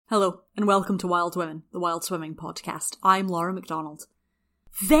Hello, and welcome to Wild Women, the Wild Swimming podcast. I'm Laura McDonald.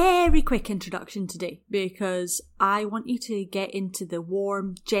 Very quick introduction today, because I want you to get into the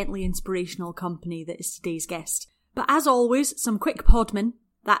warm, gently inspirational company that is today's guest. But as always, some quick podmin.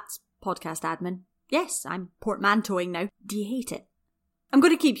 That's podcast admin. Yes, I'm portmanteauing now. Do you hate it? I'm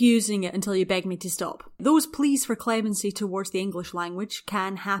going to keep using it until you beg me to stop. Those pleas for clemency towards the English language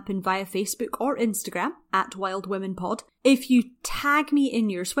can happen via Facebook or Instagram at Wild Women Pod. If you tag me in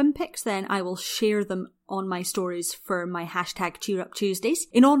your swim pics, then I will share them on my stories for my hashtag CheerUpTuesdays.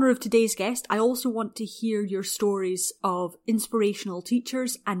 In honour of today's guest, I also want to hear your stories of inspirational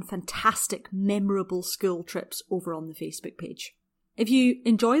teachers and fantastic, memorable school trips over on the Facebook page. If you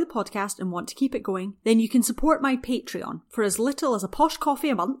enjoy the podcast and want to keep it going, then you can support my Patreon for as little as a posh coffee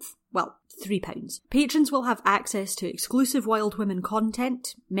a month. Well, £3. Patrons will have access to exclusive Wild Women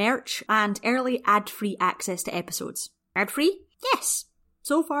content, merch, and early ad-free access to episodes. Ad-free? Yes!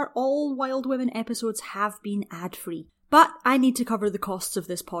 So far, all Wild Women episodes have been ad-free. But I need to cover the costs of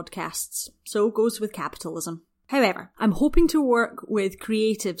this podcast, so goes with capitalism. However, I'm hoping to work with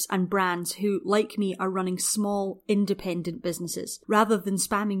creatives and brands who, like me, are running small, independent businesses, rather than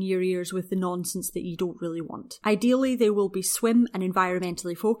spamming your ears with the nonsense that you don't really want. Ideally, they will be swim and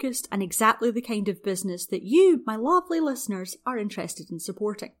environmentally focused, and exactly the kind of business that you, my lovely listeners, are interested in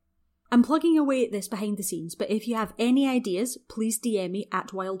supporting. I'm plugging away at this behind the scenes, but if you have any ideas, please DM me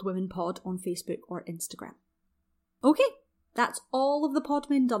at Wild Women Pod on Facebook or Instagram. Okay. That's all of the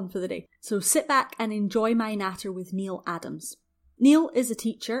podmen done for the day, so sit back and enjoy my natter with Neil Adams. Neil is a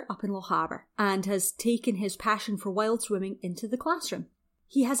teacher up in Lochaber and has taken his passion for wild swimming into the classroom.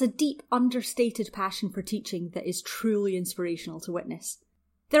 He has a deep, understated passion for teaching that is truly inspirational to witness.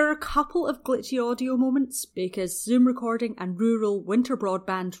 There are a couple of glitchy audio moments because Zoom recording and rural winter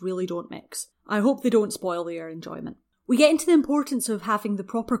broadband really don't mix. I hope they don't spoil your enjoyment. We get into the importance of having the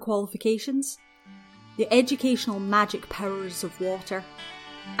proper qualifications, the educational magic powers of water,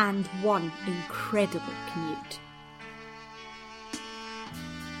 and one incredible commute.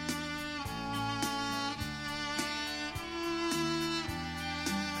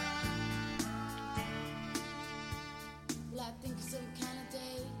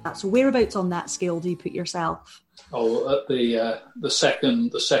 So whereabouts on that scale do you put yourself? Oh, at the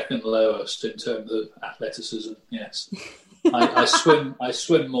second lowest in terms of athleticism. Yes, I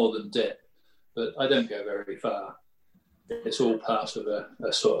swim more than dip. But I don't go very far. It's all part of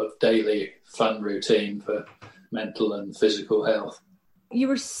a sort of daily fun routine for mental and physical health. You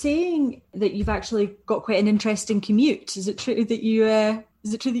were saying that you've actually got quite an interesting commute. Is it true that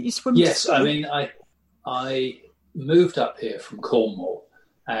you swim? Yes, I mean I moved up here from Cornwall,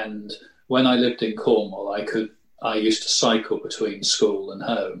 and when I lived in Cornwall, I used to cycle between school and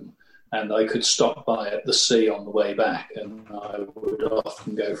home. And I could stop by at the sea on the way back, and I would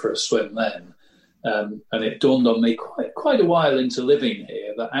often go for a swim then. And it dawned on me quite a while into living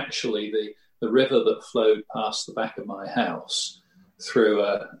here that actually the river that flowed past the back of my house through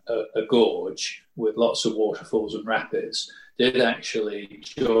a gorge with lots of waterfalls and rapids did actually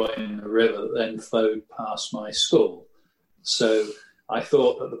join the river that then flowed past my school. So I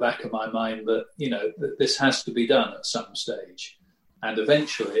thought at the back of my mind that, that this has to be done at some stage. And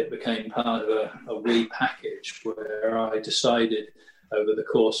eventually it became part of a repackage where I decided over the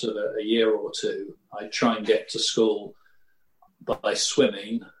course of a year or two, I'd try and get to school by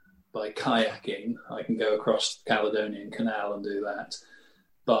swimming, by kayaking. I can go across the Caledonian Canal and do that.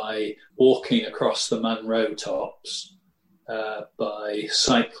 By walking across the Munro tops, by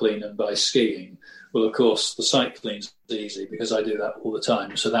cycling and by skiing. Well, of course, the cycling's easy because I do that all the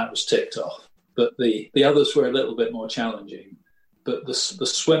time. So that was ticked off. But the others were a little bit more challenging. But the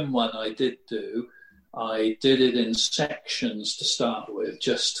swim one I did it in sections to start with,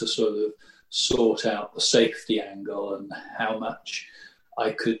 just to sort of sort out the safety angle and how much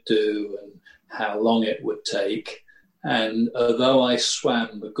I could do and how long it would take. And although I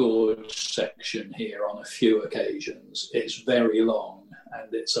swam the gorge section here on a few occasions, it's very long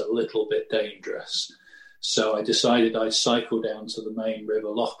and it's a little bit dangerous. So I decided I'd cycle down to the main river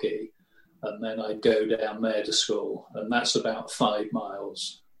Lochie, and then I'd go down there to school, and that's about 5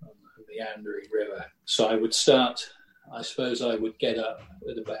 miles on the Meandering River. So I would I would get up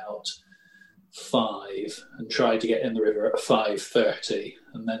at about 5 and try to get in the river at 5:30,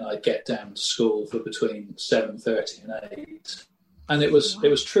 and then I'd get down to school for between 7:30 and 8. And it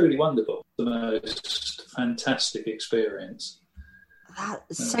was truly wonderful, the most fantastic experience. That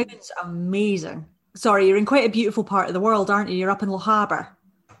sounds amazing. Sorry, you're in quite a beautiful part of the world, aren't you? You're up in Lochaber.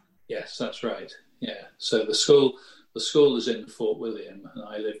 Yes, that's right. Yeah. So the school is in Fort William, and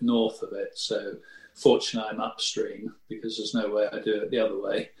I live north of it. So fortunately I'm upstream because there's no way I do it the other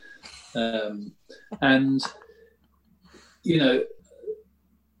way. And, you know,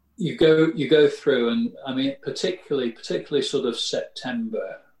 you go through, and I mean, particularly sort of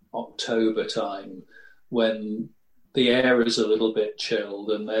September, October time, when the air is a little bit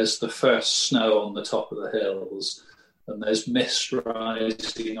chilled and there's the first snow on the top of the hills and there's mist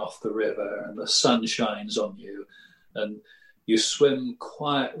rising off the river and the sun shines on you and you swim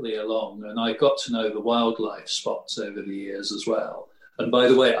quietly along. And I got to know the wildlife spots over the years as well. And by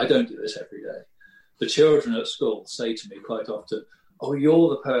the way, I don't do this every day. The children at school say to me quite often, "Oh, you're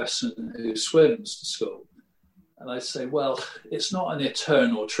the person who swims to school." And I say, well, it's not an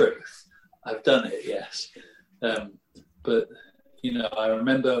eternal truth. I've done it, yes. But, you know, I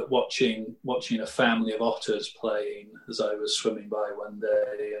remember watching a family of otters playing as I was swimming by one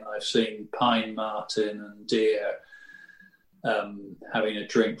day, and I've seen pine marten and deer having a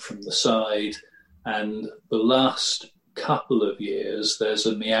drink from the side. And the last couple of years, there's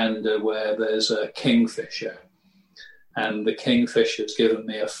a meander where there's a kingfisher. And the kingfisher's given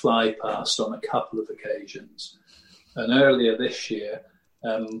me a fly past on a couple of occasions. And earlier this year,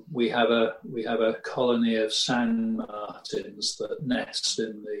 we have a colony of sand martins that nest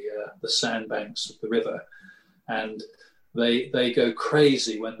in the sandbanks of the river, and they go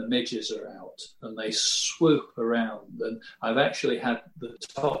crazy when the midges are out, and they swoop around. And I've actually had the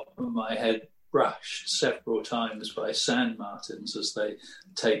top of my head brushed several times by sand martins as they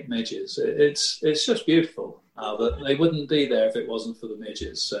take midges. It's just beautiful. But they wouldn't be there if it wasn't for the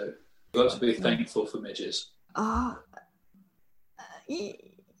midges. So you've got to be thankful for midges.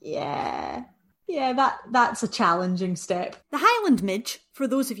 Yeah, that's a challenging step. The Highland midge, for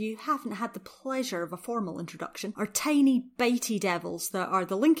those of you who haven't had the pleasure of a formal introduction, are tiny, bitey devils that are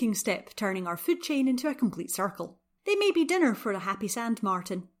the linking step turning our food chain into a complete circle. They may be dinner for a happy sand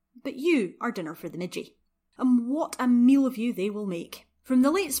martin, but you are dinner for the midgie. And what a meal of you they will make. From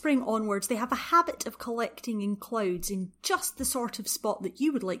the late spring onwards, they have a habit of collecting in clouds in just the sort of spot that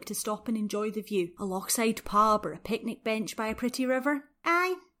you would like to stop and enjoy the view. A lochside pub or a picnic bench by a pretty river?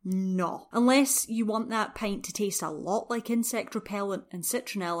 Aye. No. Unless you want that pint to taste a lot like insect repellent and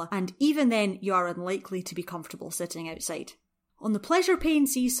citronella, and even then you are unlikely to be comfortable sitting outside. On the pleasure-paying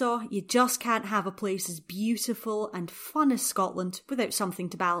seesaw, you just can't have a place as beautiful and fun as Scotland without something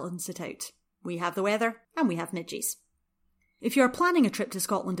to balance it out. We have the weather, and we have midges. If you are planning a trip to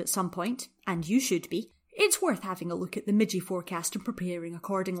Scotland at some point, and you should be, it's worth having a look at the midgie forecast and preparing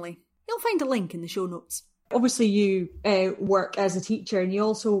accordingly. You'll find a link in the show notes. Obviously you work as a teacher, and you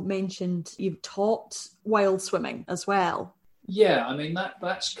also mentioned you've taught wild swimming as well. Yeah, I mean,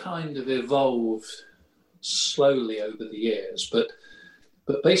 that's kind of evolved slowly over the years, but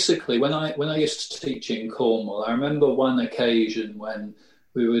basically when I used to teach in Cornwall, I remember one occasion when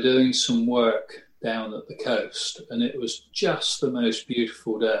we were doing some work down at the coast, and it was just the most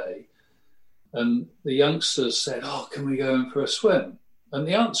beautiful day. And the youngsters said, "Oh, can we go in for a swim?" And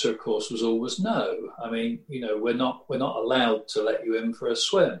the answer, of course, was always no. I mean, you know, we're not allowed to let you in for a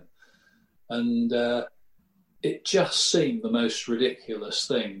swim. And it just seemed the most ridiculous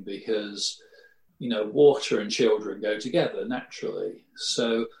thing because, you know, water and children go together naturally.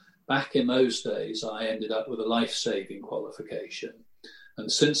 So back in those days, I ended up with a life-saving qualification. And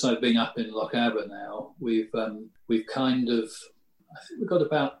since I've been up in Lochaber now, we've kind of, I think we've got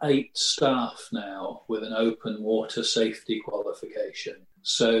about 8 staff now with an open water safety qualification.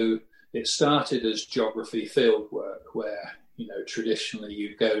 So it started as geography fieldwork where, you know, traditionally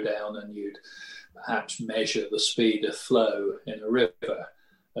you'd go down and you'd perhaps measure the speed of flow in a river.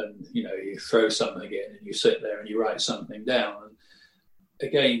 And, you know, you throw something in and you sit there and you write something down. And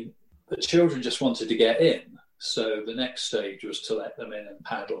again, the children just wanted to get in. So the next stage was to let them in and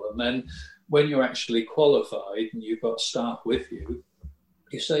paddle. And then when you're actually qualified and you've got staff with you,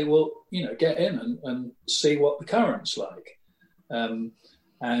 you say, well, you know, get in and see what the current's like.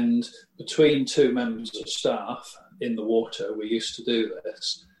 And between 2 members of staff in the water, we used to do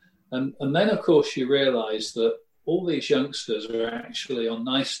this. And then, of course, you realise that all these youngsters are actually, on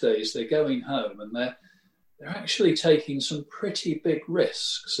nice days, they're going home and they're actually taking some pretty big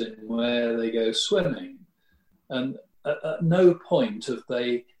risks in where they go swimming. And at no point have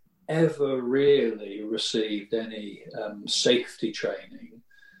they ever really received any safety training.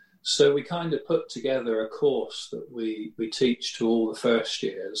 So we kind of put together a course that we teach to all the first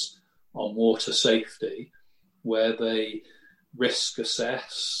years on water safety, where they risk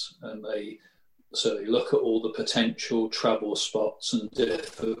assess and they look at all the potential trouble spots and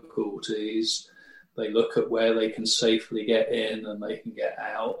difficulties. They look at where they can safely get in and they can get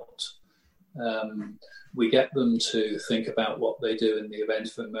out. We get them to think about what they do in the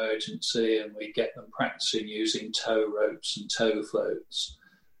event of emergency, and we get them practicing using tow ropes and tow floats.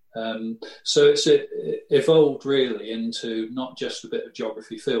 So it's evolved really into not just a bit of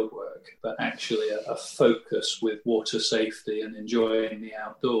geography fieldwork, but actually a focus with water safety and enjoying the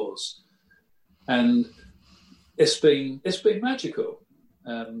outdoors. And it's been magical.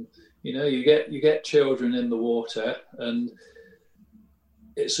 You get children in the water, and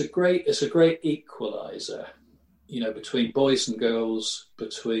it's a great equalizer, between boys and girls,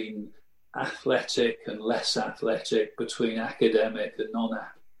 between athletic and less athletic, between academic and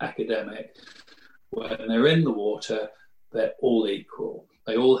non-academic. When they're in the water, they're all equal.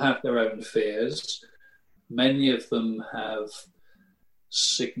 They all have their own fears. Many of them have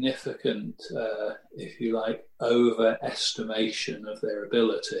significant, if you like, overestimation of their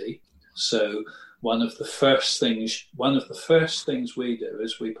ability. So one of the first things we do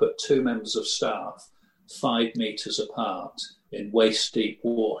is we put 2 members of staff 5 meters apart in waist deep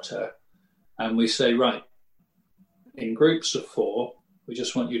water, and we say, right, in groups of 4, we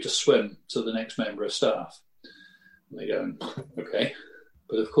just want you to swim to the next member of staff. And they go, okay.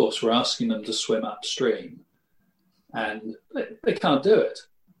 But of course, we're asking them to swim upstream, and they can't do it.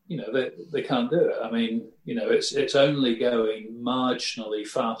 They can't do it. I mean, it's only going marginally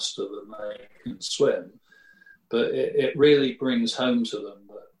faster than they can swim, but it really brings home to them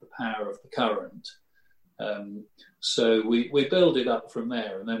the power of the current. So we build it up from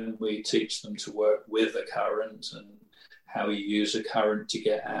there, and then we teach them to work with a current and how you use a current to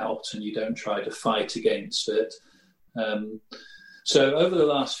get out, and you don't try to fight against it. So over the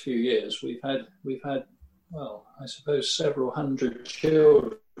last few years, we've had, well, I suppose several hundred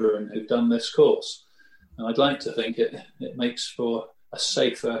children who've done this course. And I'd like to think it makes for a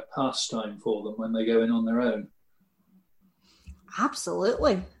safer pastime for them when they go in on their own.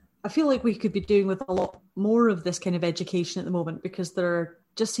 Absolutely. I feel like we could be doing with a lot more of this kind of education at the moment, because there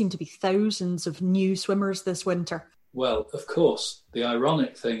just seem to be thousands of new swimmers this winter. Well, of course, the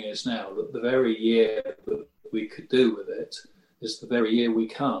ironic thing is now that the very year that we could do with it is the very year we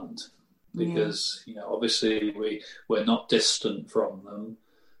can't. Because, obviously we're not distant from them.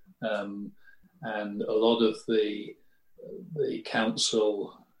 And a lot of the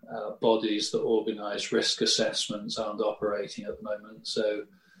council bodies that organise risk assessments aren't operating at the moment. So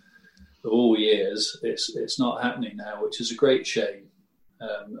for all years, it's not happening now, which is a great shame.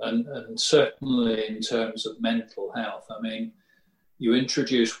 And certainly in terms of mental health, I mean, you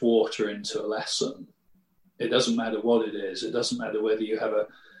introduce water into a lesson. It doesn't matter what it is. It doesn't matter whether you have a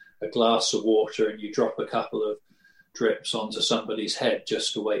glass of water and you drop a couple of drips onto somebody's head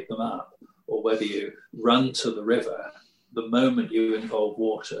just to wake them up, or whether you run to the river. The moment you involve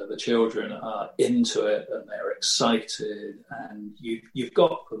water, the children are into it and they're excited, and you've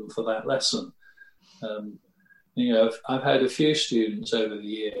got them for that lesson. I've had a few students over the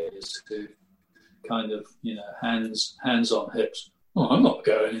years who kind of, hands on hips, oh, I'm not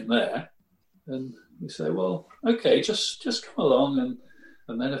going in there. And you say, well, okay, just come along.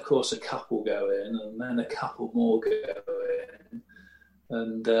 And then, of course, a couple go in, and then a couple more go in.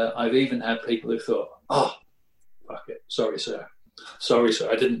 And I've even had people who thought, oh, fuck it, sorry, sir,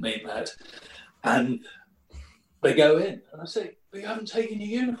 I didn't mean that. And they go in, and I say, but you haven't taken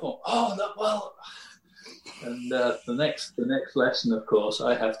your uniform. Oh, no, well. And the next lesson, of course,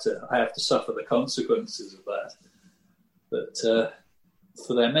 I have to suffer the consequences of that. But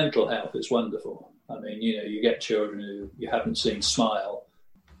for their mental health, it's wonderful. I mean, you get children who you haven't seen smile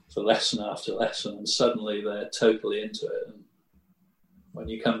for lesson after lesson, and suddenly they're totally into it. And when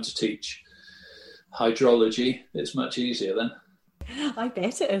you come to teach hydrology, it's much easier then. I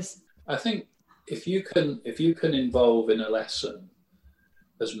bet it is. I think if you can involve in a lesson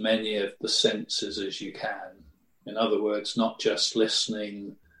as many of the senses as you can, in other words, not just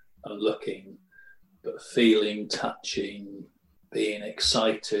listening and looking, but feeling, touching, being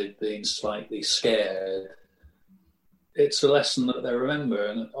excited, being slightly scared, it's a lesson that they remember.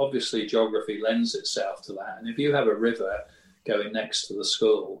 And obviously geography lends itself to that. And if you have a river going next to the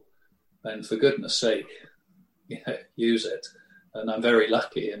school, then for goodness sake, use it. And I'm very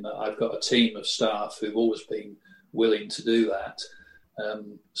lucky in that I've got a team of staff who've always been willing to do that.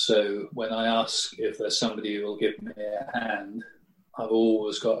 So when I ask if there's somebody who will give me a hand, I've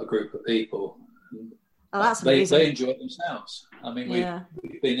always got a group of people. Oh, that's amazing. They enjoy it themselves. I mean,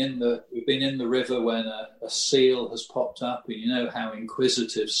 we've been in the river when a seal has popped up, and you know how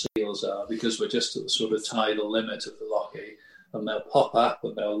inquisitive seals are, because we're just at the sort of tidal limit of the Lochie, and they'll pop up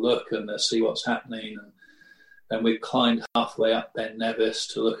and they'll look and they'll see what's happening. And we've climbed halfway up Ben Nevis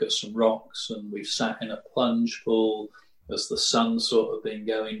to look at some rocks, and we've sat in a plunge pool, as the sun's sort of been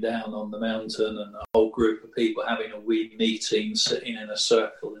going down on the mountain, and a whole group of people having a wee meeting, sitting in a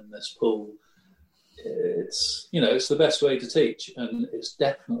circle in this pool. It's the best way to teach, and it's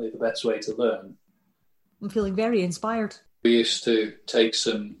definitely the best way to learn. I'm feeling very inspired. We used to take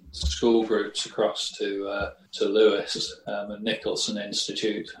some school groups across to Lewes and Nicholson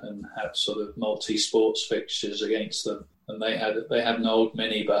Institute and have sort of multi-sports fixtures against them. And they had an old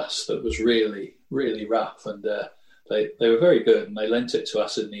minibus that was really, really rough, and they were very good, and they lent it to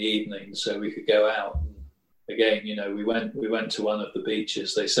us in the evening so we could go out. And again, we went to one of the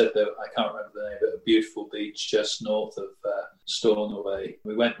beaches. They said that, I can't remember the name, but a beautiful beach just north of Stornoway.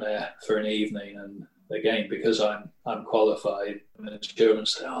 We went there for an evening, and again, because I'm qualified, and the children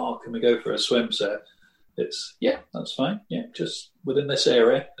said, "Oh, can we go for a swim set?" It's, yeah, that's fine. Yeah, just within this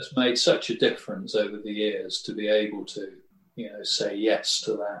area. It's made such a difference over the years to be able to, say yes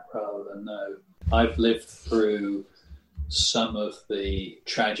to that rather than no. I've lived through some of the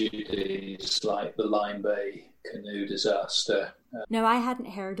tragedies like the Lyme Bay canoe disaster. Now, I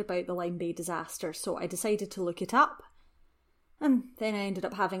hadn't heard about the Lyme Bay disaster, so I decided to look it up. And then I ended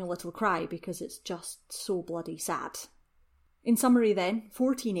up having a little cry because it's just so bloody sad. In summary then,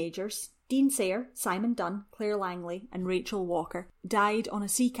 4 teenagers, Dean Sayer, Simon Dunn, Claire Langley and Rachel Walker, died on a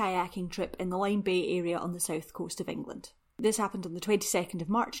sea kayaking trip in the Lyme Bay area on the south coast of England. This happened on the 22nd of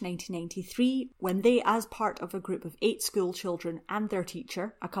March 1993 when they, as part of a group of 8 school children and their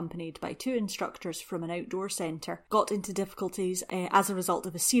teacher, accompanied by 2 instructors from an outdoor centre, got into difficulties as a result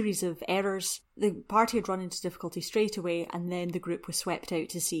of a series of errors. The party had run into difficulty straight away, and then the group was swept out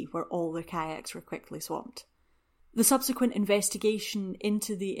to sea where all their kayaks were quickly swamped. The subsequent investigation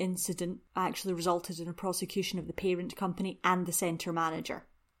into the incident actually resulted in a prosecution of the parent company and the centre manager.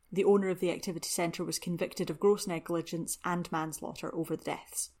 The owner of the activity centre was convicted of gross negligence and manslaughter over the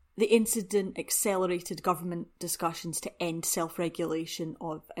deaths. The incident accelerated government discussions to end self-regulation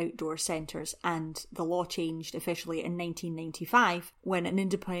of outdoor centres, and the law changed officially in 1995 when an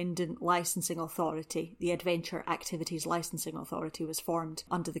independent licensing authority, the Adventure Activities Licensing Authority, was formed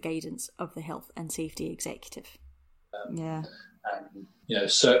under the guidance of the Health and Safety Executive. And,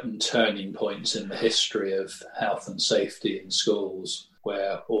 certain turning points in the history of health and safety in schools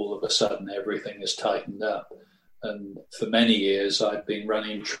where all of a sudden everything is tightened up. And for many years, I've been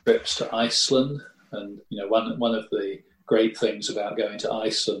running trips to Iceland. And, one of the great things about going to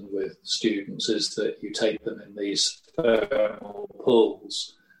Iceland with students is that you take them in these thermal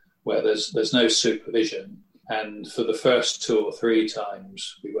pools where there's no supervision. And for the first 2 or 3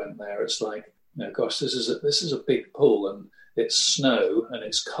 times we went there, it's like, gosh, this is a big pool, and it's snow and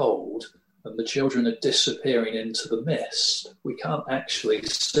it's cold, and the children are disappearing into the mist. We can't actually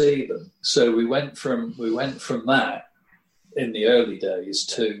see them. So we went from that in the early days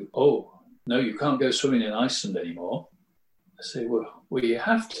to, oh, no, you can't go swimming in Iceland anymore. I say, well, you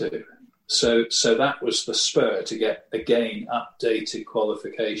have to. So that was the spur to get, again, updated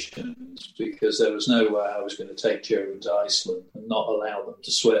qualifications, because there was no way I was going to take children to Iceland and not allow them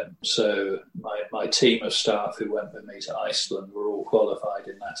to swim. So my team of staff who went with me to Iceland were all qualified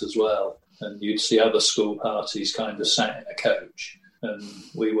in that as well. And you'd see other school parties kind of sat in a coach, and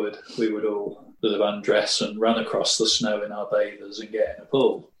we would all sort of undress and run across the snow in our bathers and get in a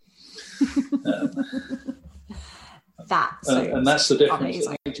pool. And that's the difference.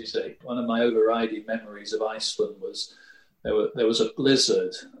 You see, one of my overriding memories of Iceland was there was a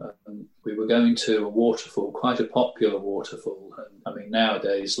blizzard, and we were going to a waterfall, quite a popular waterfall. And I mean,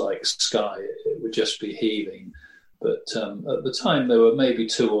 nowadays, like Skye, it would just be heaving. But at the time, there were maybe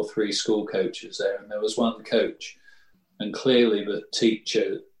 2 or 3 school coaches there, and there was one coach. And clearly the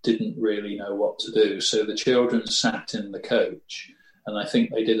teacher didn't really know what to do. So the children sat in the coach, and I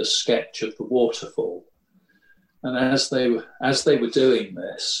think they did a sketch of the waterfall. And as they were doing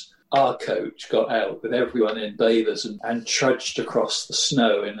this, our coach got out with everyone in bathers and trudged across the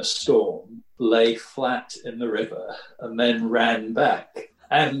snow in a storm, lay flat in the river, and then ran back.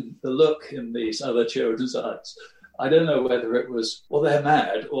 And the look in these other children's eyes, I don't know whether it was, well, they're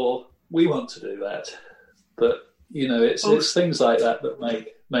mad, or we want to do that. But, it's things like that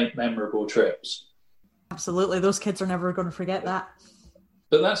make memorable trips. Absolutely. Those kids are never going to forget that.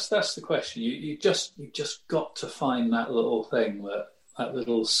 But that's the question. You just got to find that little thing, that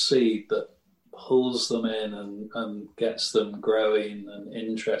little seed that pulls them in and gets them growing and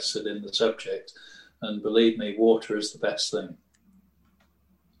interested in the subject. And believe me, water is the best thing.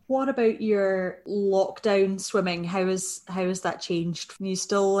 What about your lockdown swimming? How has that changed? Are you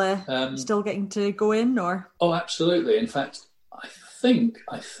still getting to go in, or? Oh, absolutely. In fact, I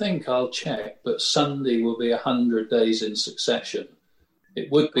think I'll check, but Sunday will be 100 days in succession. It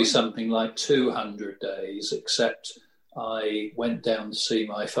would be something like 200 days, except I went down to see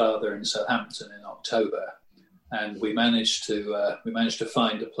my father in Southampton in October, and we managed to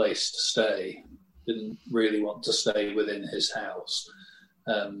find a place to stay. Didn't really want to stay within his house.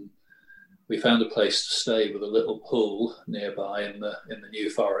 We found a place to stay with a little pool nearby in the New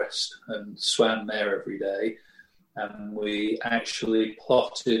Forest, and swam there every day. And we actually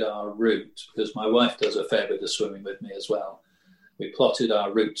plotted our route, because my wife does a fair bit of swimming with me as well. We plotted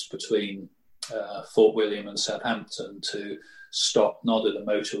our routes between Fort William and Southampton to stop not at a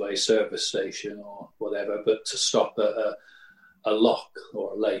motorway service station or whatever, but to stop at a loch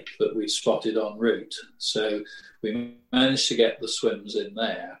or a lake that we spotted en route. So we managed to get the swims in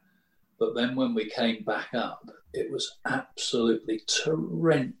there. But then when we came back up, it was absolutely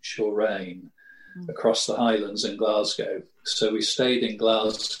torrential rain across the Highlands in Glasgow. So we stayed in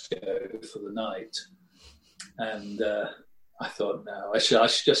Glasgow for the night. And I thought, no, I should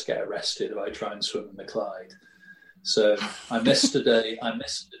just get arrested if I try and swim in the Clyde. So I missed a day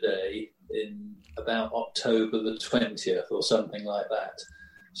in about October the 20th or something like that.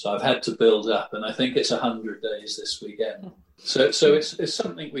 So I've had to build up, and I think it's 100 days this weekend. So it's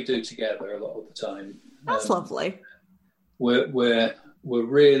something we do together a lot of the time. That's lovely. We're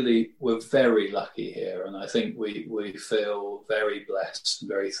very lucky here, and I think we feel very blessed and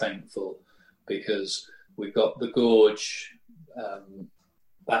very thankful, because we've got the gorge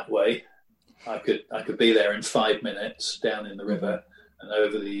that way. I could be there in 5 minutes down in the river, and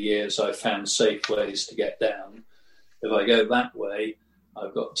over the years I've found safe ways to get down. If I go that way,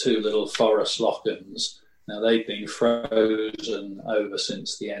 I've got two little forest lochans. Now, they've been frozen over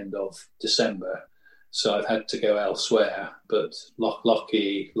since the end of December, so I've had to go elsewhere. But Loch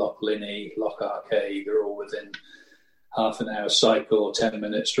Lochy, Loch Linney, Loch Arkaig are all within half an hour cycle or 10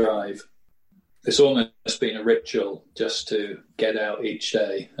 minutes drive. It's almost been a ritual just to get out each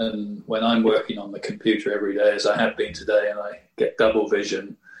day. And when I'm working on the computer every day, as I have been today, and I get double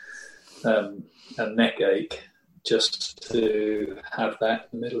vision and neck ache, just to have that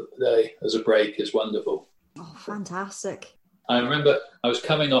in the middle of the day as a break is wonderful. Oh, fantastic. I remember I was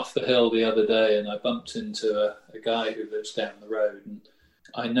coming off the hill the other day, and I bumped into a guy who lives down the road. And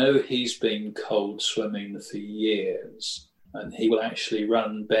I know he's been cold swimming for years, and he will actually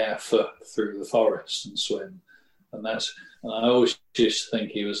run barefoot through the forest and swim. And I always used to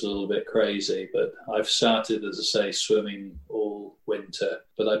think he was a little bit crazy, but I've started, as I say, swimming all winter.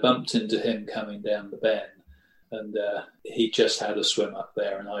 But I bumped into him coming down the Ben, and he just had a swim up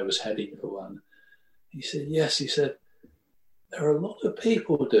there, and I was heading for one. He said, yes, he said, there are a lot of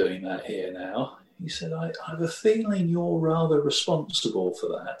people doing that here now. He said, I have a feeling you're rather responsible for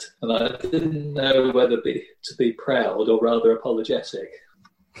that. And I didn't know whether to be proud or rather apologetic.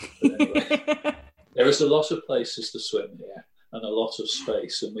 But anyway, there is a lot of places to swim here and a lot of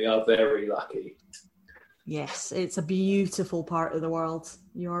space, and we are very lucky. Yes, it's a beautiful part of the world.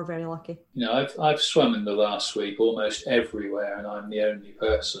 You are very lucky. You know, I've swum in the last week almost everywhere, and I'm the only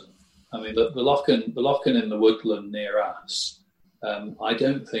person. I mean, the Lochen in the woodland near us, I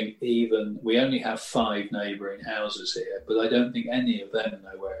don't think we only have 5 neighbouring houses here, but I don't think any of them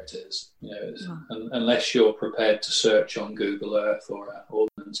know where it is. You know, unless you're prepared to search on Google Earth or an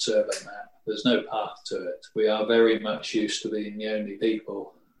Ordnance Survey map, there's no path to it. We are very much used to being the only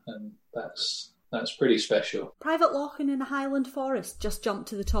people, and that's pretty special. Private Lochen in a Highland forest just jumped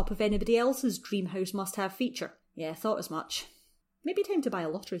to the top of anybody else's dream house must-have feature. Yeah, thought as much. Maybe time to buy a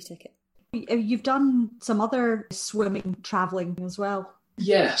lottery ticket. You've done some other swimming, travelling as well.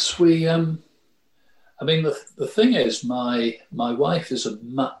 Yes, we. I mean, the thing is, my wife is a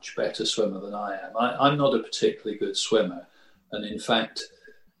much better swimmer than I am. I'm not a particularly good swimmer, and in fact,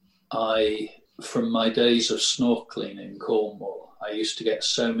 from my days of snorkeling in Cornwall, I used to get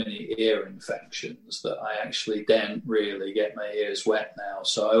so many ear infections that I actually don't really get my ears wet now.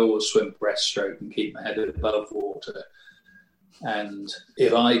 So I always swim breaststroke and keep my head above water. And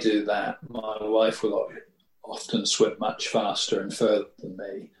if I do that, my wife will often swim much faster and further than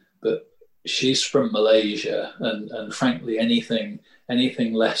me. But she's from Malaysia, and frankly, anything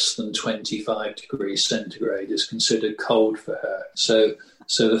less than 25 degrees centigrade is considered cold for her. So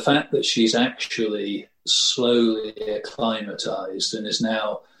the fact that she's actually slowly acclimatized and is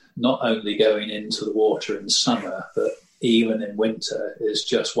now not only going into the water in summer, but even in winter is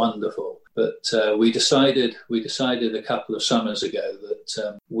just wonderful. But we decided a couple of summers ago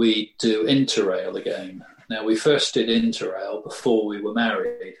that we'd do Interrail again. Now, we first did Interrail before we were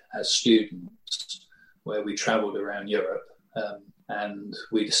married as students, where we travelled around Europe. And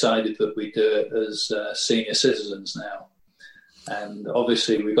we decided that we'd do it as senior citizens now. And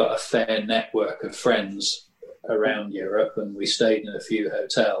obviously, we got a fair network of friends around Europe, and we stayed in a few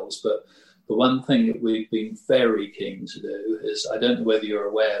hotels. But the one thing that we've been very keen to do is, I don't know whether you're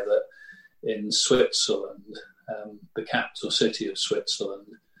aware that in Switzerland, the capital city of Switzerland,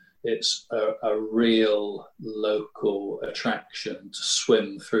 it's a real local attraction to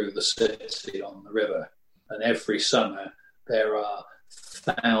swim through the city on the river. And every summer there are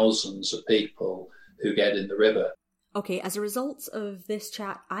thousands of people who get in the river. Okay, as a result of this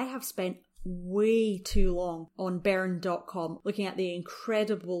chat, I have spent way too long on Bern.com looking at the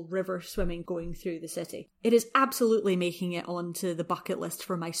incredible river swimming going through the city. It is absolutely making it onto the bucket list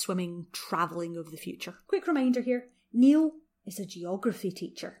for my swimming travelling of the future. Quick reminder here, Neil is a geography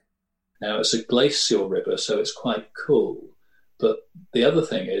teacher. Now, it's a glacial river, so it's quite cool. But the other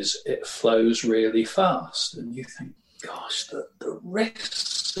thing is it flows really fast. And you think, gosh, the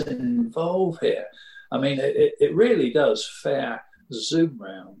risks involved here. I mean, it really does fair zoom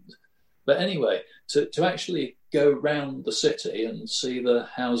round. But anyway, to actually go round the city and see the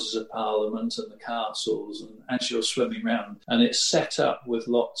Houses of Parliament and the castles, and as you're swimming round, and it's set up with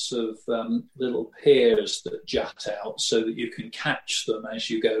lots of little piers that jut out so that you can catch them as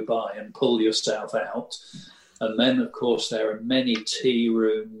you go by and pull yourself out. And then, of course, there are many tea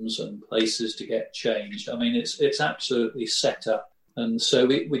rooms and places to get changed. I mean, it's absolutely set up. And so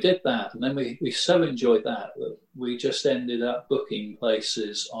we did that, and then we so enjoyed that we just ended up booking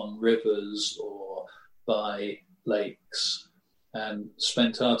places on rivers or by lakes and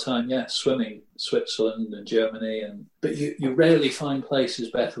spent our time, swimming Switzerland and Germany. But you rarely find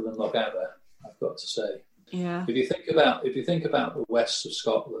places better than Lochaber, I've got to say. Yeah. If you think about the west of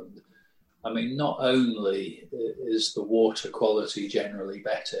Scotland, I mean, not only is the water quality generally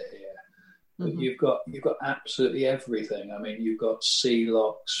better here, but you've got absolutely everything. I mean, you've got sea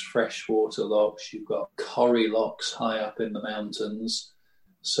lochs, freshwater lochs, you've got corrie lochs high up in the mountains.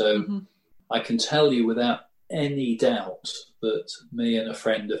 So I can tell you without any doubt that me and a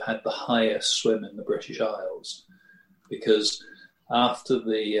friend have had the highest swim in the British Isles, because after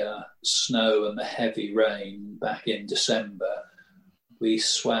the snow and the heavy rain back in December, we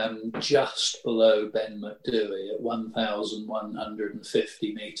swam just below Ben Macdui at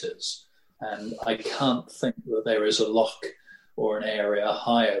 1,150 metres. And I can't think that there is a loch or an area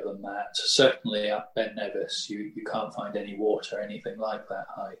higher than that. Certainly up Ben Nevis, you can't find any water, anything like that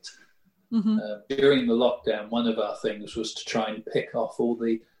height. During the lockdown, one of our things was to try and pick off all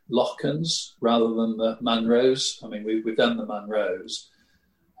the lochans rather than the Munros. I mean, we've done the Munros.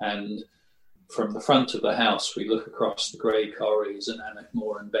 And from the front of the house, we look across the Grey Corries and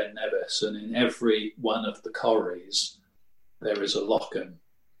Annaghmore and Ben Nevis. And in every one of the corries, there is a lochan.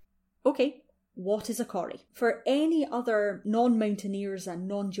 Okay, what is a corrie? For any other non-mountaineers and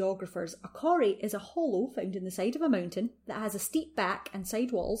non-geographers, a corrie is a hollow found in the side of a mountain that has a steep back and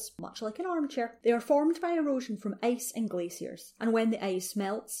side walls, much like an armchair. They are formed by erosion from ice and glaciers, and when the ice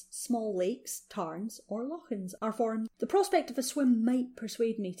melts, small lakes, tarns or lochans are formed. The prospect of a swim might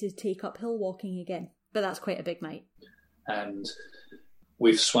persuade me to take up hill walking again, but that's quite a big might. And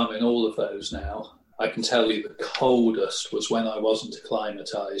we've swum in all of those now. I can tell you the coldest was when I wasn't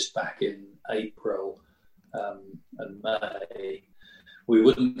acclimatised back in April and May. We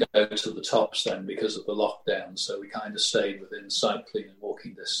wouldn't go to the tops then because of the lockdown, so we kind of stayed within cycling and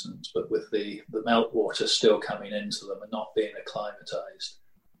walking distance. But with the meltwater still coming into them and not being acclimatised,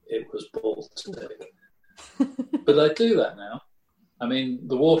 it was Baltic. But I do that now. I mean,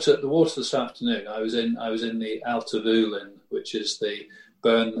 the water this afternoon. I was in the Alta Vullin, which is the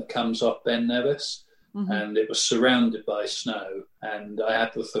burn that comes off Ben Nevis. And it was surrounded by snow, and I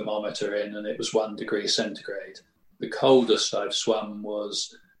had the thermometer in, and it was 1 degree centigrade. The coldest I've swum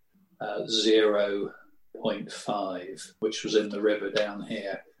was 0.5, which was in the river down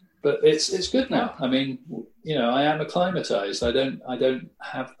here. But it's good now. I mean, I am acclimatized. I don't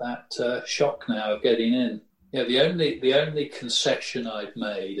have that shock now of getting in. Yeah, the only concession I've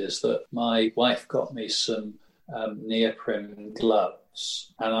made is that my wife got me some neoprene gloves.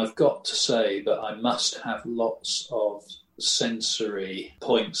 And I've got to say that I must have lots of sensory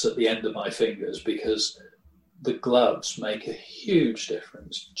points at the end of my fingers, because the gloves make a huge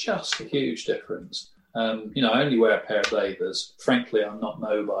difference, just a huge difference. I only wear a pair of bathers. Frankly, I'm not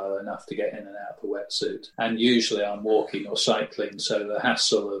mobile enough to get in and out of a wetsuit. And usually I'm walking or cycling, so the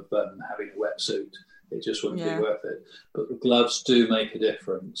hassle of having a wetsuit, it just wouldn't be worth it. But the gloves do make a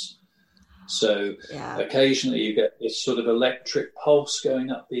difference. So occasionally you get this sort of electric pulse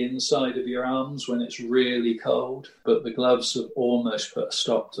going up the inside of your arms when it's really cold, but the gloves have almost put a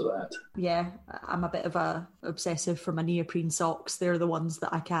stop to that. Yeah, I'm a bit of a obsessive for my neoprene socks. They're the ones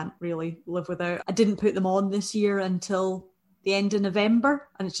that I can't really live without. I didn't put them on this year until the end of November,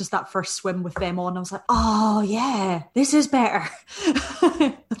 and it's just that first swim with them on. I was like, oh yeah, this is better.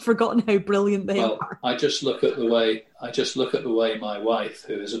 forgotten how brilliant they are. I just look at the way my wife,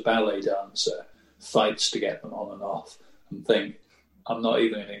 who is a ballet dancer, fights to get them on and off, and think, I'm not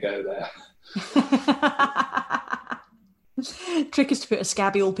even going to go there. Trick is to put a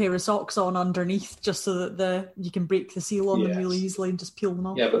scabby old pair of socks on underneath, just so that you can break the seal on them really easily and just peel them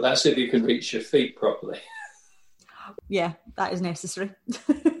off. Yeah, but that's if you can reach your feet properly. Yeah, that is necessary.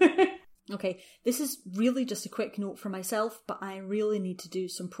 Okay, this is really just a quick note for myself, but I really need to do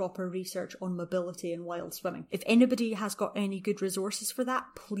some proper research on mobility and wild swimming. If anybody has got any good resources for that,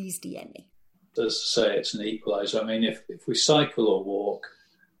 please DM me. As to say, it's an equaliser. I mean, if we cycle or walk,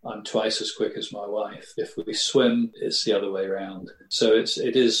 I'm twice as quick as my wife. If we swim, it's the other way around. So it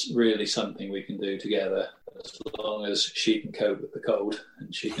is really something we can do together, as long as she can cope with the cold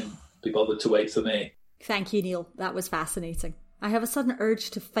and she can be bothered to wait for me. Thank you, Neil. That was fascinating. I have a sudden urge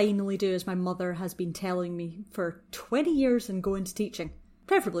to finally do as my mother has been telling me for 20 years and go into teaching,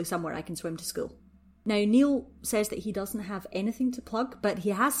 preferably somewhere I can swim to school. Now, Neil says that he doesn't have anything to plug, but he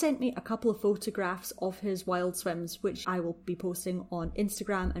has sent me a couple of photographs of his wild swims, which I will be posting on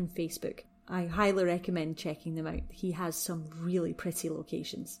Instagram and Facebook. I highly recommend checking them out. He has some really pretty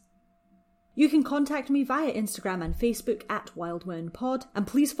locations. You can contact me via Instagram and Facebook at WildWomenPod, and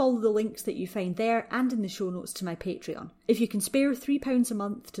please follow the links that you find there and in the show notes to my Patreon. If you can spare £3 a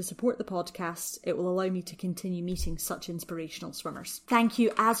month to support the podcast, it will allow me to continue meeting such inspirational swimmers. Thank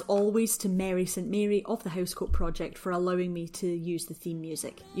you, as always, to Mary St Mary of the Housecoat Project for allowing me to use the theme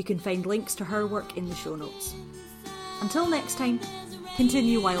music. You can find links to her work in the show notes. Until next time,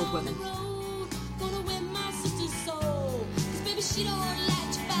 continue Wild Women.